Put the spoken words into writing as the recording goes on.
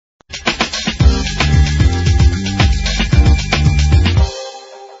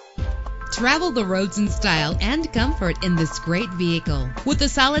Travel the roads in style and comfort in this great vehicle. With a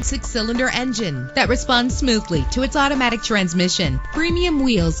solid 6-cylinder engine that responds smoothly to its automatic transmission, premium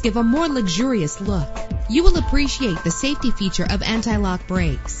wheels give a more luxurious look. You will appreciate the safety feature of anti-lock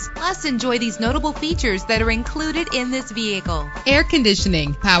brakes. Plus, enjoy these notable features that are included in this vehicle: air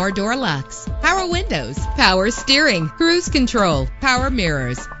conditioning, power door locks, power windows, power steering, cruise control, power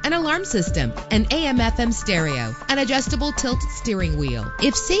mirrors, an alarm system, an AM/FM stereo, an adjustable tilt steering wheel.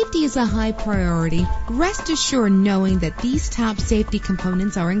 If safety is a high priority, rest assured knowing that these top safety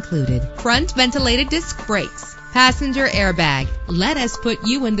components are included: front ventilated disc brakes, passenger airbag. Let us put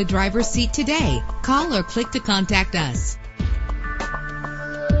you in the driver's seat today. Call or click to contact us.